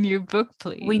 Give me a new book,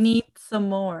 please. We need some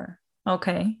more.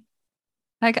 Okay.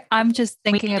 Like, I'm just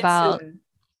thinking about,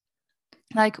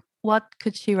 like, what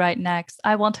could she write next?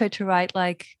 I want her to write,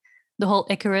 like, the whole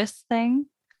Icarus thing,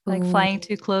 like flying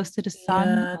too close to the sun.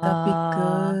 Yeah, that'd be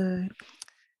good.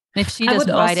 If she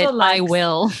doesn't write it, I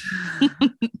will.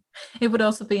 It would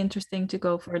also be interesting to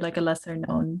go for like a lesser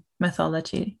known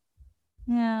mythology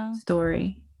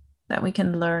story that we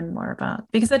can learn more about,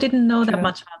 because I didn't know that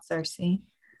much about Cersei.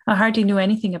 I hardly knew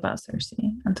anything about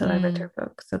Cersei until I read her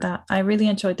book. So that I really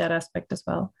enjoyed that aspect as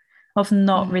well, of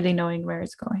not really knowing where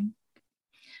it's going.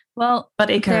 Well, but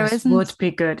Icarus would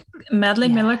be good.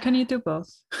 Madeline Miller, can you do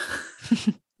both?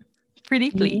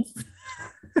 Pretty please.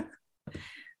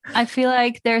 I feel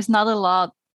like there's not a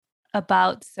lot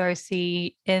about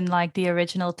Cersei in like the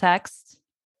original text,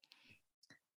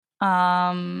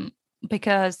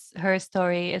 because her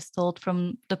story is told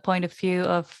from the point of view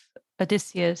of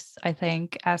Odysseus, I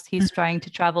think, as he's trying to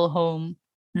travel home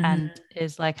and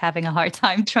is like having a hard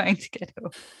time trying to get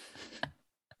home.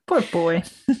 Poor boy.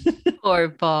 Poor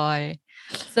boy.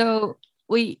 So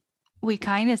we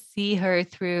kind of see her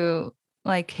through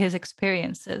like his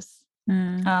experiences.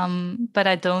 But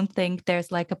I don't think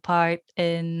there's like a part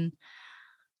in,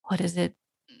 what is it?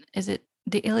 Is it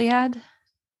the Iliad?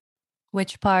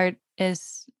 Which part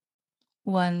is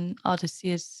when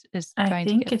Odysseus is trying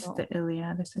to get home? I think it's the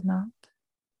Iliad, is it not?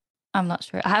 I'm not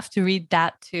sure. I have to read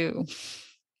that too.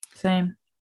 Same.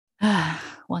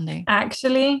 One day.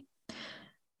 Actually,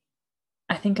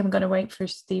 I think I'm going to wait for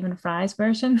Stephen Fry's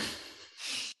version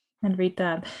and read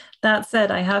that. That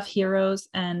said, I have Heroes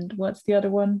and what's the other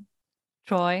one?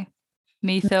 Troy.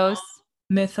 Mythos.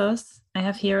 Mythos. I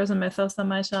have Heroes and Mythos on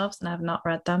my shelves and I have not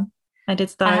read them. I did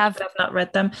start, but I've not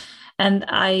read them. And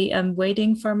I am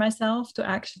waiting for myself to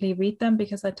actually read them,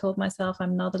 because I told myself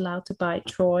I'm not allowed to buy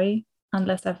Troy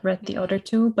unless I've read the other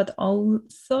two. But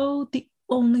also the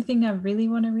only thing I really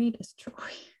want to read is Troy.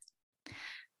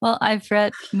 Well, I've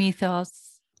read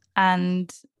Mythos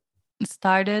and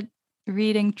started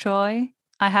reading Troy.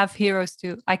 I have Heroes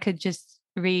too. I could just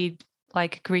read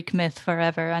like Greek myth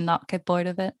forever and not get bored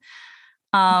of it.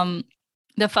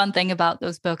 The fun thing about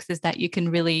those books is that you can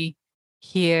really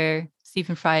hear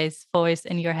Stephen Fry's voice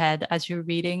in your head as you're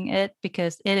reading it,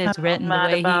 because it is written the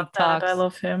way he talks. I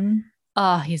love him.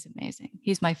 Oh, he's amazing.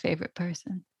 He's my favorite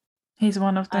person. He's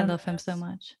one of them. I love him so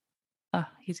much. Oh,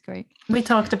 he's great. We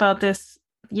talked about this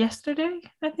yesterday,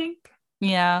 I think.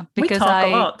 Yeah, because we talk a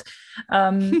lot.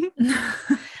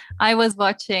 I was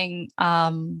watching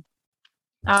you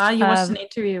watched an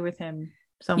interview with him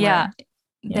somewhere.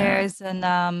 Yeah. There's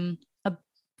a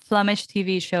Flemish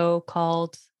TV show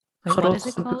called, what is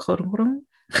it called?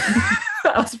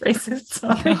 That was racist.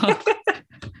 Sorry.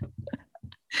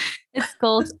 It's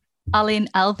called Alleen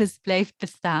Elvis blijft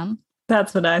bestaan.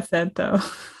 That's what I said though.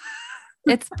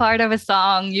 It's part of a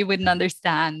song. You wouldn't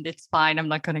understand. It's fine. I'm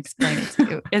not going to explain it to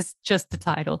you. It's just the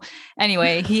title.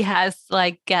 Anyway, he has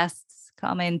like guests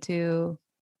come in to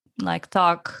like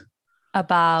talk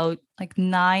about like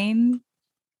 9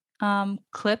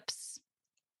 clips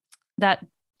that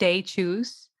they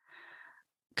choose.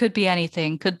 Could be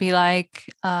anything. Could be like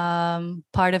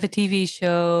part of a TV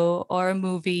show or a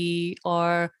movie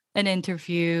or an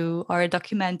interview or a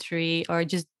documentary or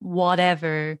just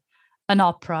whatever. An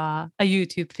opera, a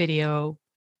YouTube video,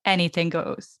 anything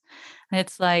goes. And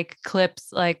it's like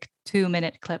clips, like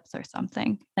 2-minute clips or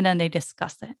something. And then they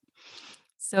discuss it.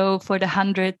 So for the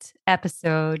 100th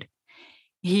episode,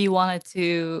 he wanted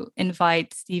to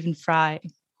invite Stephen Fry,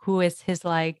 who is his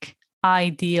like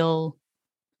ideal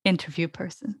interview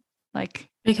person. Like,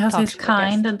 because he's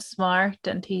kind and smart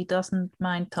and he doesn't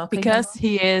mind talking. Because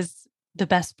he is the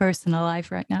best person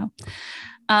alive right now.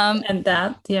 And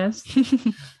that, yes.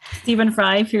 Stephen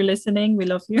Fry, if you're listening, we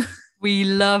love you. We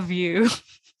love you.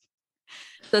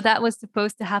 So that was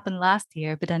supposed to happen last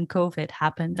year, but then COVID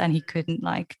happened and he couldn't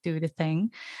like do the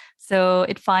thing. So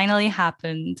it finally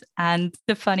happened. And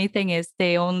the funny thing is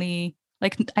they only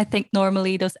like, I think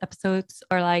normally those episodes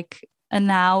are like an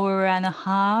hour and a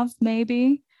half,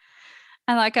 maybe.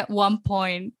 And like at one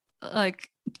point, like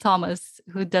Thomas,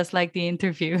 who does like the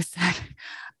interview, said,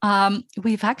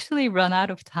 we've actually run out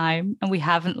of time and we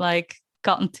haven't like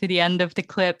gotten to the end of the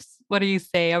clips. What do you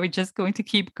say? Are we just going to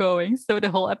keep going? So the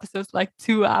whole episode's like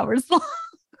 2 hours long.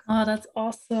 Oh, that's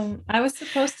awesome. I was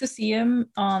supposed to see him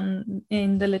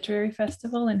in the literary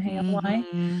festival in Hawaii,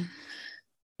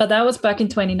 but that was back in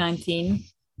 2019.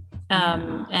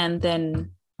 And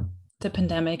then the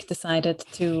pandemic decided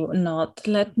to not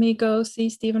let me go see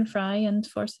Stephen Fry and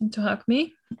force him to hug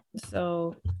me.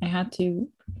 So I had to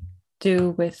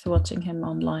do with watching him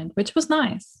online, which was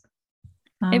nice.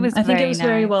 It was I think it was nice.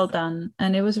 very well done,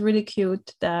 and it was really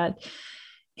cute that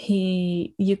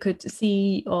you could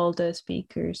see all the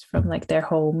speakers from like their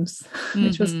homes,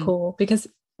 which was cool because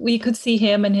we could see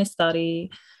him in his study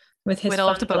with his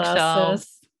all the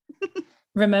glasses.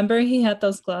 Remember, he had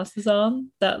those glasses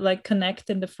on that like connect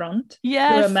in the front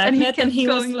through a magnet, and he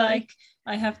was like,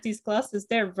 I have these glasses,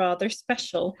 they're rather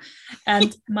special.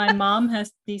 And my mom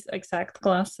has these exact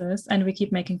glasses, and we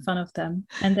keep making fun of them.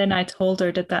 And then I told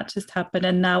her that just happened,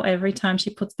 and now every time she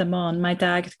puts them on, my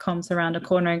dad comes around the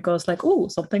corner and goes like, "Oh,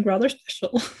 something rather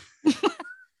special."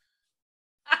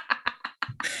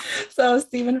 So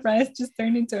Stephen Fry has just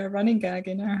turned into a running gag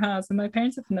in our house, and my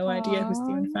parents have no idea who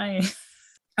Stephen Fry is.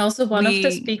 Also, one of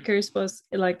the speakers was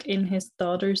like in his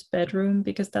daughter's bedroom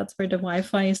because that's where the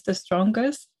Wi-Fi is the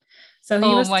strongest. So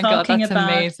he was talking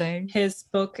about his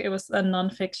book. It was a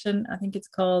nonfiction. I think it's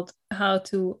called How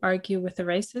to Argue with a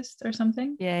Racist or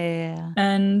something. Yeah.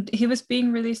 And he was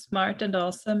being really smart and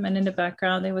awesome. And in the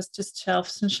background, there was just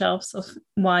shelves and shelves of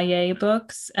YA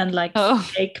books and like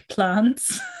fake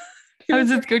plants. I was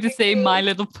just going to say My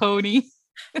Little Pony.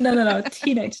 No,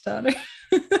 Teenage Daughter.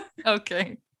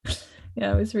 Okay.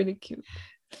 Yeah, it was really cute.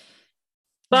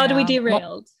 But we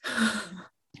derailed.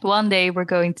 One day we're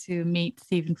going to meet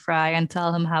Stephen Fry and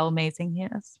tell him how amazing he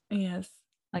is. Yes.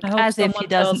 Like as if he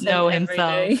doesn't know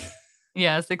himself.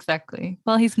 Yes, exactly.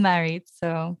 Well, he's married,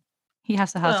 so he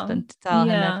has a husband to tell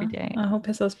him every day. I hope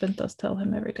his husband does tell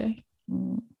him every day.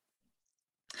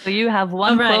 So you have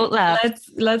one quote left.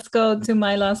 Let's go to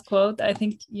my last quote. I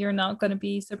think you're not going to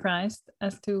be surprised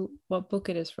as to what book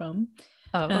it is from.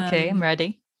 Oh, okay. I'm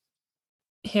ready.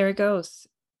 Here it goes.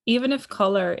 Even if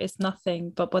color is nothing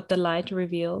but what the light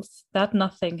reveals, that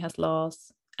nothing has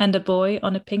laws. And a boy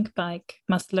on a pink bike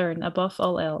must learn above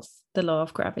all else the law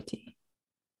of gravity.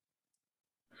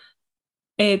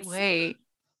 Wait.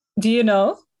 Do you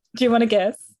know? Do you want to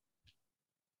guess?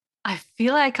 I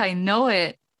feel like I know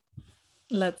it.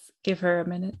 Let's give her a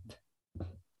minute.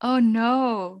 Oh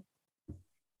no.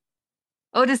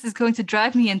 Oh, this is going to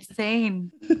drive me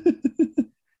insane.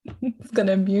 It's going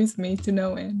to amuse me to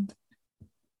no end.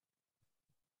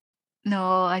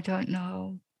 No, I don't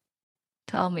know.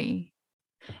 Tell me.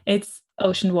 It's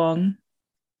Ocean Vuong.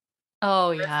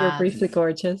 Oh, yeah. We're briefly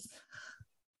gorgeous.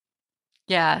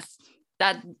 Yes,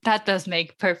 that does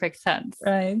make perfect sense.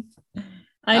 Right.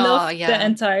 I love the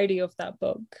entirety of that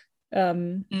book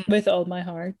with all my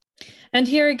heart. And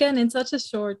here again, in such a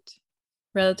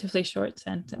relatively short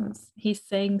sentence, he's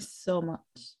saying so much.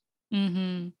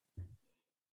 Mm-hmm.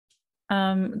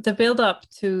 The build up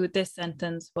to this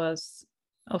sentence was,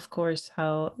 of course,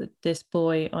 how this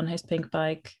boy on his pink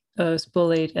bike was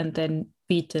bullied and then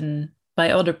beaten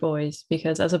by other boys,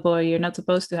 because as a boy, you're not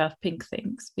supposed to have pink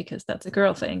things because that's a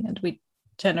girl thing. And we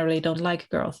generally don't like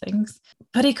girl things.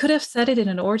 But he could have said it in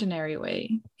an ordinary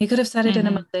way. He could have said it in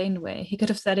a mundane way. He could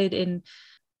have said it in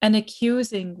an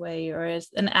accusing way or as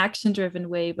an action-driven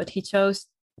way, but he chose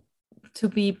to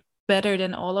be better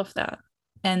than all of that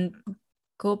and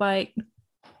go by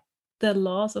the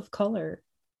laws of color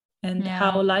and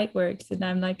how light works. And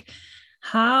I'm like,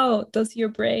 how does your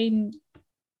brain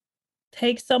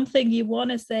take something you want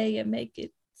to say and make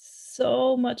it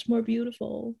so much more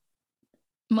beautiful?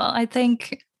 Well, I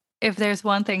think if there's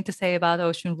one thing to say about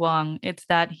Ocean Vuong, it's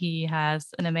that he has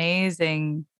an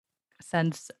amazing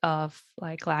sense of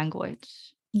like language.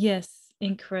 Yes,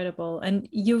 incredible. And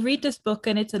you read this book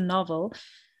and it's a novel,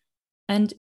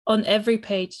 and on every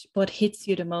page what hits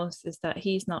you the most is that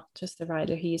he's not just a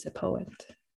writer, he is a poet.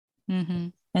 Mm-hmm.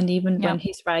 And even when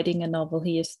he's writing a novel,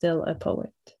 he is still a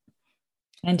poet,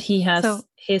 and he has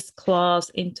his claws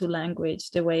into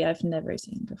language the way I've never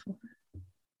seen before.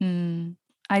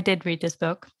 I did read this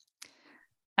book.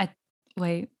 I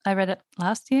read it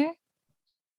last year.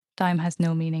 Time has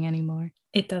no meaning anymore.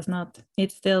 It does not.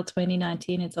 It's still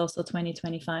 2019. It's also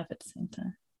 2025 at the same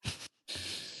time.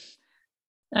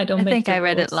 I think I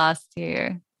read it last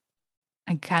year.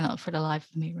 I cannot for the life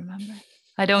of me remember.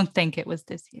 I don't think it was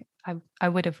this year. I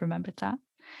would have remembered that.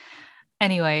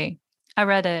 Anyway, I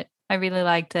read it. I really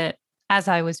liked it as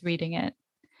I was reading it,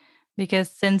 because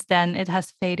since then it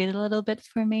has faded a little bit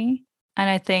for me. And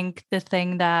I think the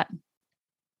thing that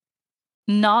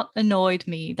not annoyed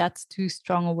me, that's too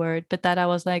strong a word, but that I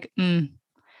was like,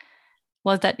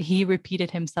 was that he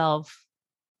repeated himself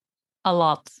a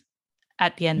lot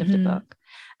at the end of the book.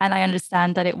 And I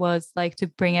understand that it was like to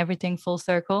bring everything full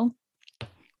circle.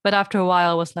 But after a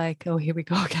while, I was like, oh, here we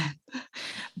go again.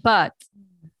 But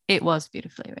it was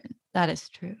beautifully written. That is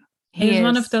true. It is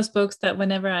one of those books that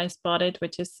whenever I spot it,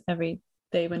 which is every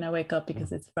day when I wake up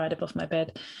because it's right above my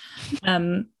bed,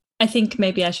 I think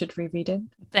maybe I should reread it.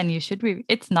 Then you should reread.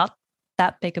 It's not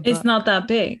that big a book. It's not that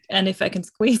big. And if I can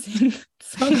squeeze in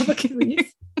Song of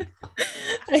Achilles,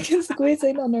 I can squeeze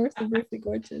in Unearthed and Briefly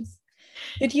Gorgeous.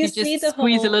 Did you see the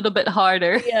squeeze a little bit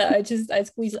harder? Yeah, I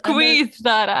squeeze. Squeeze,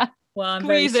 Sarah. Well, I'm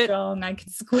very strong. I can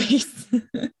squeeze.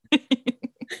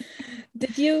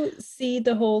 Did you see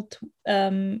the whole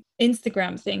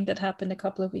Instagram thing that happened a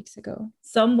couple of weeks ago?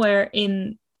 Somewhere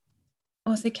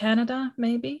was it Canada,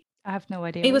 maybe? I have no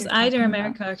idea. It was either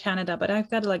America or Canada, but I've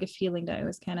got like a feeling that it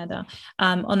was Canada.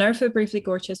 Unearthed Briefly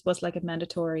Gorgeous was like a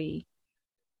mandatory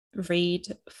read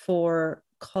for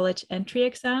college entry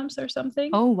exams or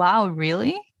something. Oh, wow.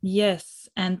 Really? Yes.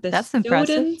 And That's students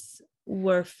impressive.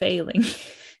 were failing.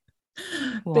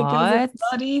 Because it's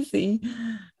not easy.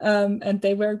 And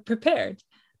they were prepared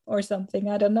or something.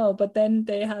 I don't know. But then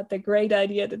they had the great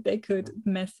idea that they could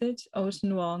message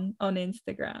Ocean Vuong on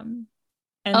Instagram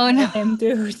and tell him,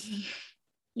 dude,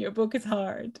 your book is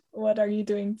hard. What are you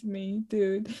doing to me,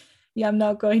 dude? Yeah, I'm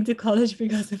not going to college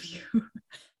because of you.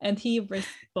 And he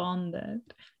responded.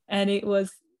 And it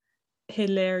was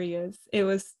hilarious. It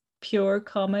was pure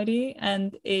comedy.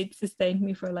 And it sustained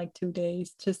me for like 2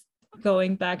 days, just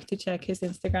going back to check his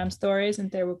Instagram stories,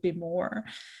 and there would be more.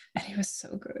 And it was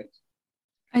so good.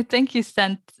 I think you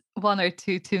sent 1 or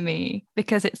 2 to me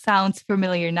because it sounds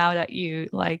familiar now that you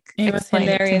like. It was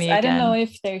hilarious. I don't know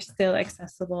if they're still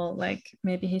accessible. Like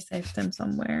maybe he saved them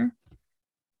somewhere.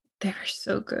 They were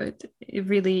so good. It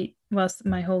really was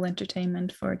my whole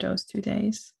entertainment for those 2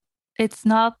 days. It's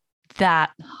not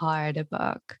that hard a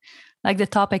book. Like the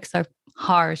topics are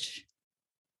harsh,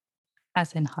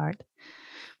 as in hard.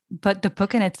 But the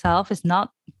book in itself is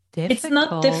not difficult. It's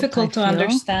not difficult to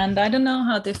understand. I don't know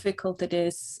how difficult it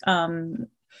is.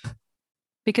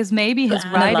 Because maybe his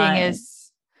writing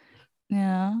is...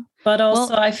 Yeah. But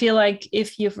also I feel like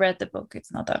if you've read the book,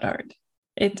 it's not that hard.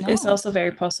 It is also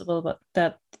very possible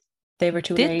that they were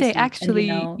too lazy. Did they actually?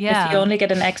 And, if you only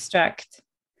get an extract.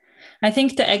 I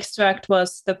think the extract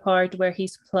was the part where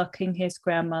he's plucking his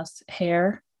grandma's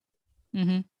hair.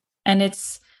 Mm-hmm. And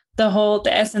it's the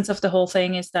essence of the whole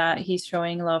thing is that he's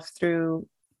showing love through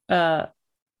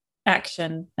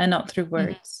action and not through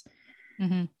words.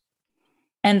 Mm-hmm.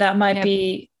 And that might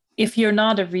be, if you're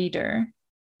not a reader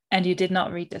and you did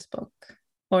not read this book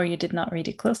or you did not read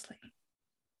it closely,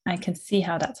 I can see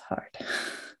how that's hard.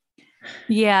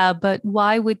 Yeah, but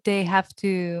why would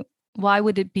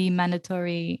it be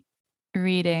mandatory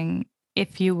reading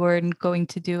if you weren't going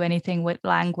to do anything with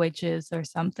languages or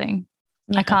something?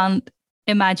 I can't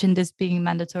imagine this being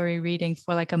mandatory reading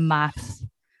for like a math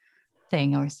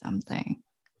thing or something.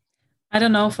 I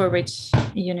don't know for which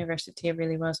university it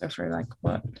really was or for like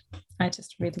what. I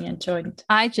just really enjoyed it.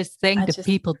 I just think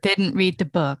people didn't read the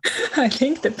book. I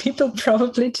think the people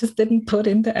probably just didn't put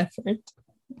in the effort.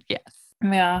 Yes.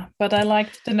 Yeah, but I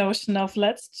liked the notion of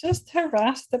let's just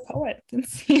harass the poet and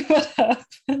see what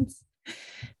happens.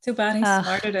 Too bad he's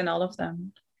smarter than all of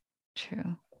them.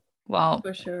 True. Well,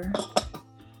 for sure.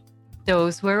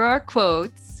 Those were our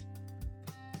quotes.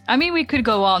 I mean, we could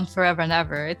go on forever and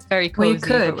ever. It's very cozy. We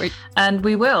could, and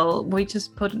we will.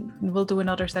 We'll do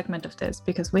another segment of this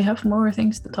because we have more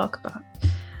things to talk about.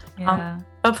 Yeah.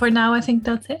 But for now, I think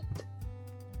that's it.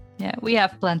 Yeah, we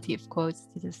have plenty of quotes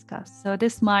to discuss. So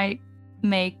this might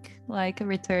make like a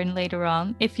return later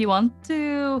on. If you want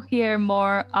to hear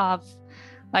more of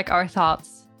like our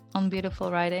thoughts on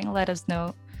beautiful writing, let us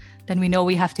know. Then we know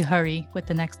we have to hurry with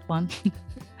the next one.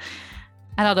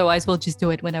 And otherwise we'll just do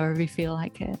it whenever we feel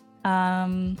like it.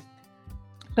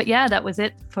 But yeah, that was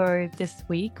it for this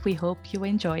week. We hope you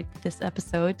enjoyed this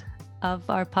episode of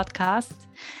our podcast.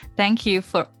 Thank you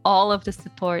for all of the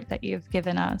support that you've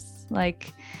given us.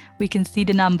 Like, we can see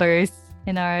the numbers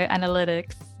in our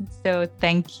analytics. So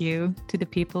thank you to the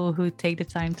people who take the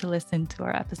time to listen to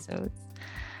our episodes.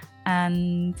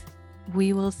 And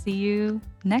we will see you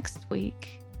next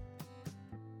week.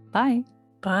 Bye.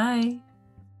 Bye.